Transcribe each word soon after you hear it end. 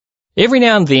Every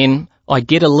now and then, I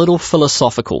get a little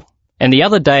philosophical, and the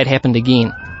other day it happened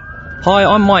again. Hi,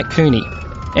 I'm Mike Cooney,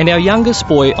 and our youngest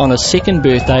boy on his second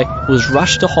birthday was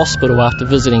rushed to hospital after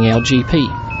visiting our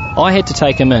GP. I had to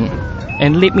take him in,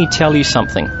 and let me tell you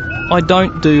something, I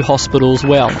don't do hospitals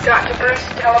well. Dr. Bruce,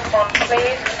 telephone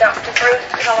please. Dr.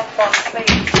 Bruce, telephone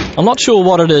please. I'm not sure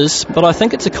what it is, but I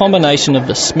think it's a combination of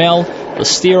the smell, the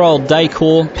sterile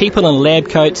decor, people in lab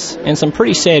coats, and some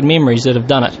pretty sad memories that have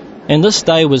done it. And this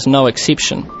day was no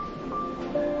exception.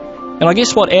 And I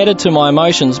guess what added to my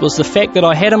emotions was the fact that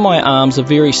I had in my arms a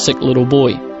very sick little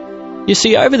boy. You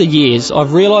see, over the years,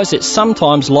 I've realised that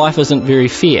sometimes life isn't very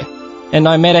fair, and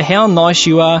no matter how nice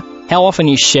you are, how often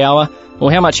you shower,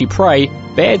 or how much you pray,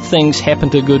 bad things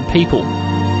happen to good people.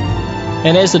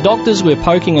 And as the doctors were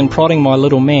poking and prodding my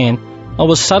little man, I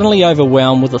was suddenly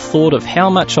overwhelmed with the thought of how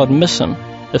much I'd miss him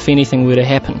if anything were to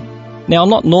happen. Now, I'm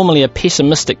not normally a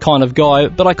pessimistic kind of guy,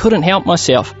 but I couldn't help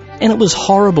myself, and it was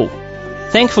horrible.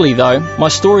 Thankfully, though, my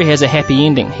story has a happy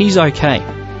ending. He's okay.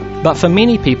 But for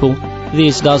many people,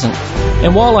 theirs doesn't.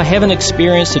 And while I haven't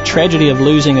experienced the tragedy of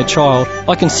losing a child,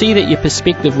 I can see that your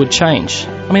perspective would change.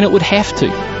 I mean, it would have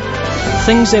to.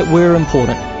 Things that were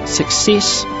important,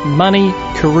 success, money,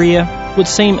 career, would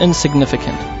seem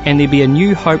insignificant, and there'd be a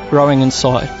new hope growing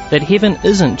inside, that heaven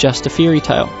isn't just a fairy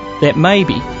tale, that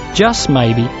maybe, just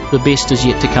maybe, the best is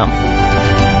yet to come.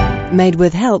 Made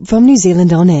with help from New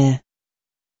Zealand On Air.